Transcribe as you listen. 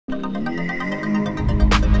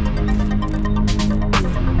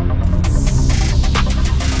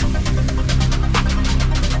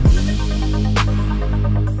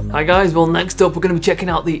Hi guys, well next up we're going to be checking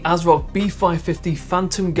out the ASRock B550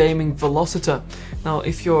 Phantom Gaming Velocita. Now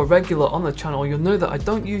if you're a regular on the channel you'll know that I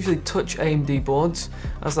don't usually touch AMD boards,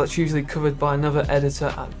 as that's usually covered by another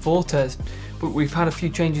editor at Vortez. But we've had a few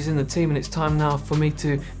changes in the team and it's time now for me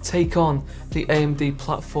to take on the AMD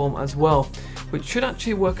platform as well, which should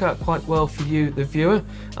actually work out quite well for you, the viewer,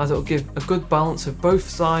 as it will give a good balance of both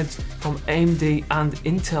sides from AMD and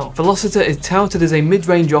Intel. Velocita is touted as a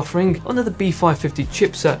mid-range offering under the B550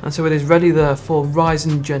 chipset, and so it is ready there for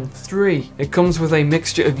Ryzen Gen 3. It comes with a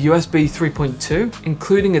mixture of USB 3.2,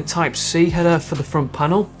 including a Type-C header for the front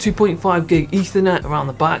panel, 2.5 gig Ethernet around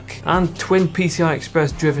the back, and twin PCI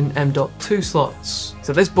Express driven M.2 slots.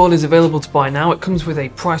 So this board is available to buy now. It comes with a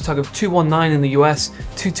price tag of $219 in the US,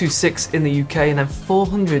 $226 in the UK, and then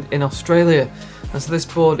 $400 in Australia. And so this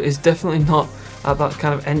board is definitely not at that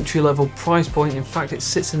kind of entry-level price point. In fact, it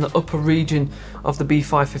sits in the upper region of the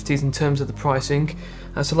B550s in terms of the pricing.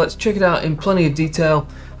 So let's check it out in plenty of detail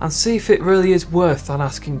and see if it really is worth that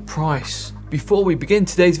asking price. Before we begin,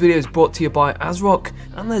 today's video is brought to you by ASRock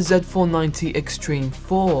and their Z490 Extreme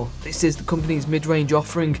 4. This is the company's mid-range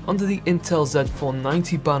offering under the Intel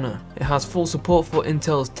Z490 banner. It has full support for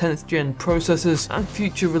Intel's 10th gen processors and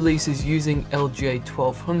future releases using LGA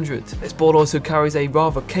 1200. This board also carries a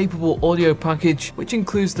rather capable audio package which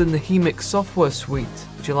includes the Nahimic software suite,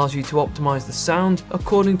 which allows you to optimize the sound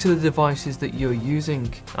according to the devices that you're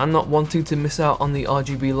using. And not wanting to miss out on the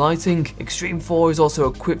RGB lighting, Extreme 4 is also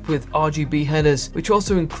equipped with RGB headers, which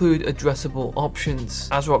also include addressable options.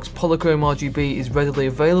 ASRock's Polychrome RGB is readily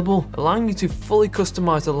available, allowing you to fully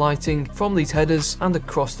customize the lighting from these headers and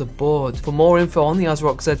across the board. For more info on the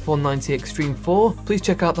ASRock Z490 Extreme 4, please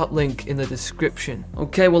check out that link in the description.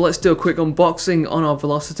 Okay, well let's do a quick unboxing on our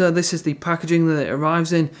Velocita. This is the packaging that it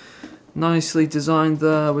arrives in. Nicely designed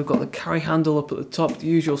there. We've got the carry handle up at the top, the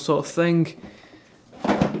usual sort of thing.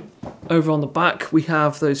 Over on the back we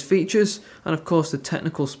have those features and of course the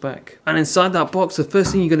technical spec. And inside that box the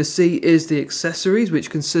first thing you're going to see is the accessories, which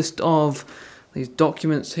consist of these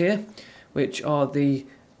documents here, which are the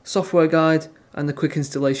software guide and the quick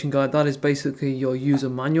installation guide. That is basically your user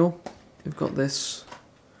manual. We've got this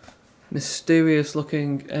mysterious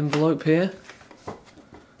looking envelope here,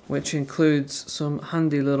 which includes some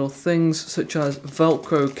handy little things such as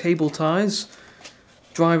Velcro cable ties,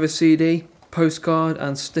 driver CD, postcard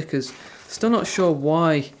and stickers. Still not sure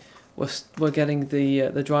why we're getting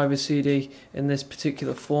the driver CD in this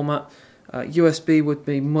particular format. USB would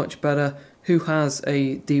be much better. Who has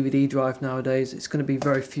a DVD drive nowadays? It's going to be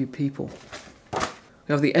very few people.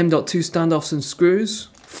 We have the M.2 standoffs and screws,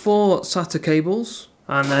 4 SATA cables,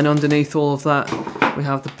 and then underneath all of that we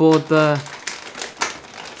have the board there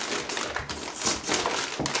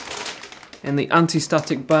in the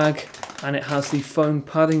anti-static bag, and it has the foam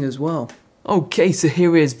padding as well. Okay, so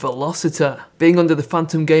here is Velocita. Being under the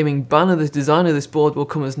Phantom Gaming banner, the design of this board will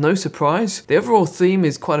come as no surprise. The overall theme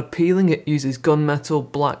is quite appealing. It uses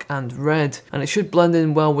gunmetal, black and red, and it should blend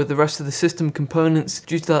in well with the rest of the system components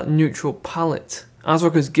due to that neutral palette.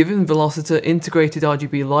 ASRock has given Velocita integrated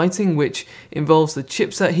RGB lighting, which involves the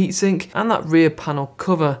chipset heatsink and that rear panel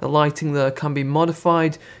cover. The lighting there can be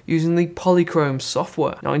modified using the Polychrome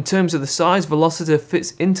software. Now in terms of the size, Velocita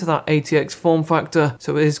fits into that ATX form factor,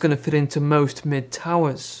 so it is going to fit into most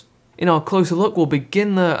mid-towers. In our closer look, we'll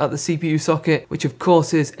begin there at the CPU socket, which of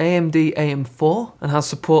course is AMD AM4 and has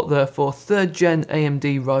support there for 3rd gen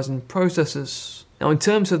AMD Ryzen processors. Now in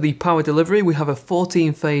terms of the power delivery, we have a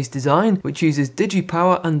 14-phase design which uses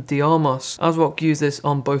DigiPower and DiArmos. ASRock use this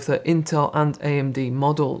on both their Intel and AMD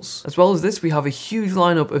models. As well as this, we have a huge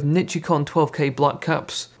lineup of Nichicon 12K black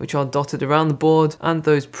caps which are dotted around the board, and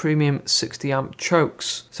those premium 60 amp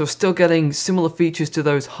chokes. So still getting similar features to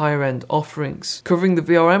those higher end offerings. Covering the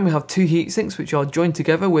VRM, we have 2 heatsinks which are joined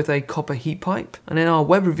together with a copper heat pipe. And in our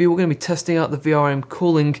web review we're going to be testing out the VRM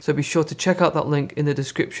cooling, so be sure to check out that link in the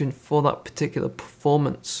description for that particular performance.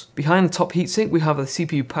 Behind the top heatsink we have the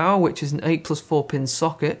CPU power, which is an 8+4 pin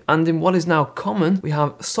socket, and in what is now common we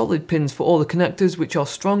have solid pins for all the connectors, which are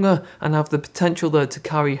stronger and have the potential there to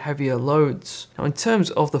carry heavier loads. Now in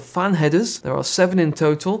terms of the fan headers, there are 7 in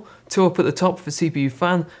total, 2 up at the top for CPU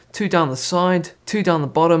fan, 2 down the side, 2 down the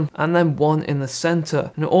bottom, and then 1 in the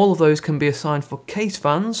center. And all of those can be assigned for case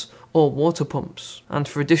fans or water pumps. And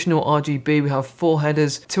for additional RGB, we have 4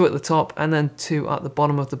 headers, 2 at the top and then 2 at the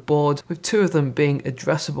bottom of the board, with 2 of them being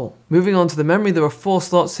addressable. Moving on to the memory, there are 4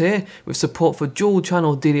 slots here with support for dual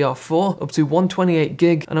channel DDR4 up to 128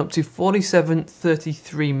 gig and up to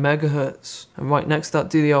 4733 megahertz. And right next to that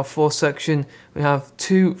DDR4 section, we have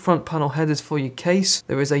 2 front panel headers for your case.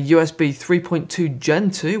 There is a USB 3.2 Gen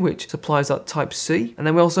 2, which supplies that Type C. And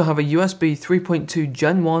then we also have a USB 3.2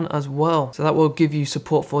 Gen 1 as well. So that will give you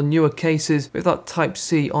support for newer cases with that Type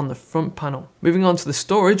C on the front panel. Moving on to the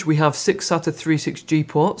storage, we have 6 SATA 36G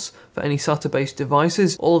ports for any SATA based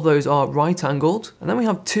devices. All of those are right angled. And then we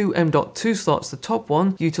have 2 M.2 slots. The top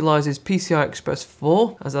one utilizes PCI Express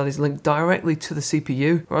 4, as that is linked directly to the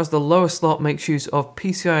CPU, whereas the lower slot makes use of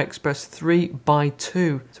PCI Express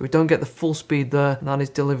 3x2. So we don't get the full speed there, and that is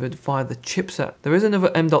delivered via the chipset. There is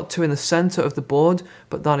another M.2 in the center of the board,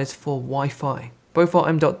 but that is for Wi-Fi. Both our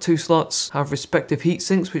M.2 slots have respective heat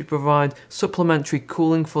sinks which provide supplementary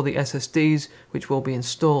cooling for the SSDs which will be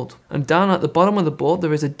installed. And down at the bottom of the board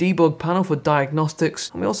there is a debug panel for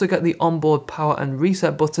diagnostics, and we also get the onboard power and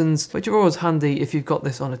reset buttons, which are always handy if you've got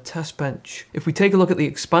this on a test bench. If we take a look at the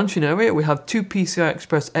expansion area, we have 2 PCI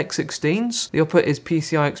Express X16s. The upper is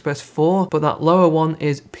PCI Express 4, but that lower one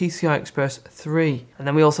is PCI Express 3. And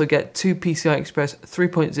then we also get 2 PCI Express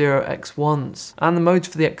 3.0 X1s. And the modes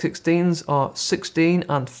for the X16s are 16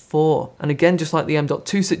 and 4. And again, just like the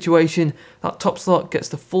M.2 situation, that top slot gets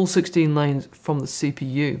the full 16 lanes from the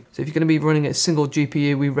CPU. So if you're going to be running a single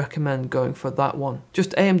GPU, we recommend going for that one.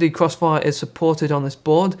 Just AMD Crossfire is supported on this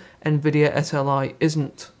board, NVIDIA SLI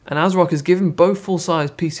isn't. And ASRock has given both full-size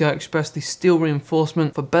PCI Express the steel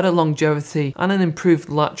reinforcement for better longevity and an improved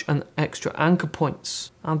latch and extra anchor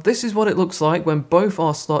points. And this is what it looks like when both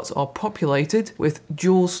our slots are populated with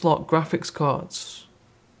dual slot graphics cards.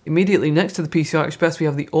 Immediately next to the PCI Express we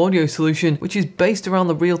have the audio solution, which is based around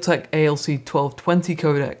the Realtek ALC1220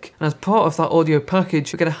 codec. And as part of that audio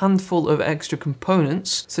package we get a handful of extra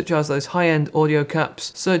components such as those high-end audio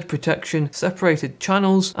caps, surge protection, separated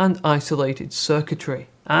channels and isolated circuitry.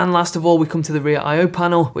 And last of all, we come to the rear I/O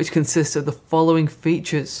panel, which consists of the following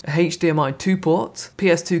features: a HDMI 2 port,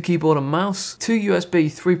 PS2 keyboard and mouse, 2 USB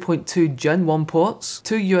 3.2 Gen 1 ports,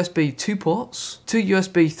 2 USB 2 ports, 2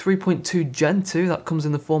 USB 3.2 Gen 2 that comes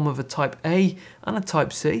in the form of a Type A and a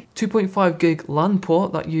Type C, 2.5 gig LAN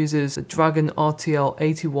port that uses a Dragon RTL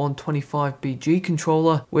 8125BG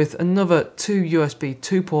controller with another 2 USB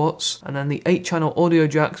 2 ports, and then the 8 channel audio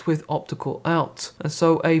jacks with optical out. And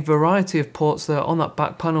so a variety of ports there on that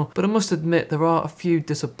back panel, but I must admit there are a few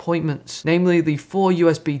disappointments, namely the 4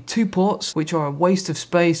 USB 2 ports, which are a waste of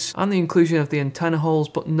space, and the inclusion of the antenna holes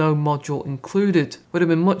but no module included. Would have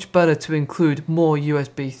been much better to include more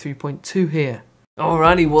USB 3.2 here.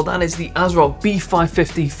 Alrighty, well that is the ASRock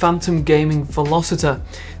B550 Phantom Gaming Velocita.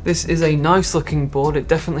 This is a nice looking board, it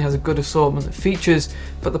definitely has a good assortment of features,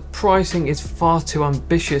 but the pricing is far too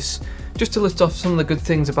ambitious. Just to list off some of the good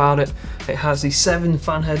things about it, it has the 7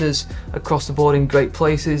 fan headers across the board in great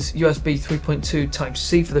places, USB 3.2 Type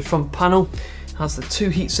C for the front panel, it has the 2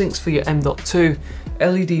 heat sinks for your M.2,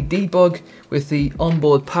 LED debug with the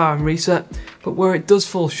onboard power and reset, but where it does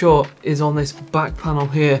fall short is on this back panel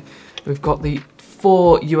here. We've got the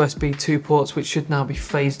 4 USB 2 ports which should now be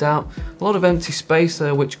phased out, a lot of empty space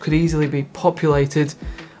there which could easily be populated,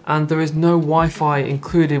 and there is no Wi-Fi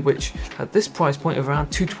included, which at this price point of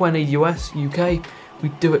around $220 US UK, we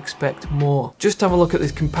do expect more. Just have a look at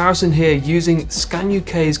this comparison here using Scan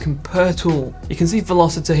UK's compare tool. You can see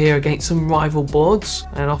Velocita here against some rival boards,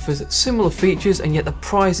 and it offers similar features, and yet the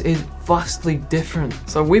price is vastly different.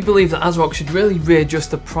 So we believe that ASRock should really readjust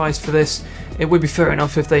the price for this. It would be fair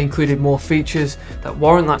enough if they included more features that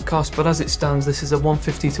warrant that cost, but as it stands, this is a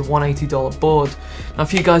 $150 to $180 board. Now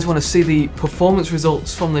if you guys want to see the performance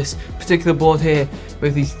results from this particular board here,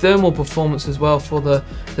 with the thermal performance as well for the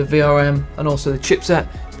VRM and also the chipset,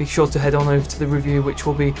 be sure to head on over to the review, which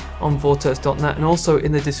will be on Vortez.net and also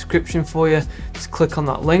in the description for you. Just click on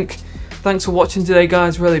that link. Thanks for watching today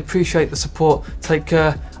guys, really appreciate the support, take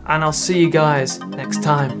care, and I'll see you guys next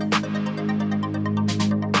time.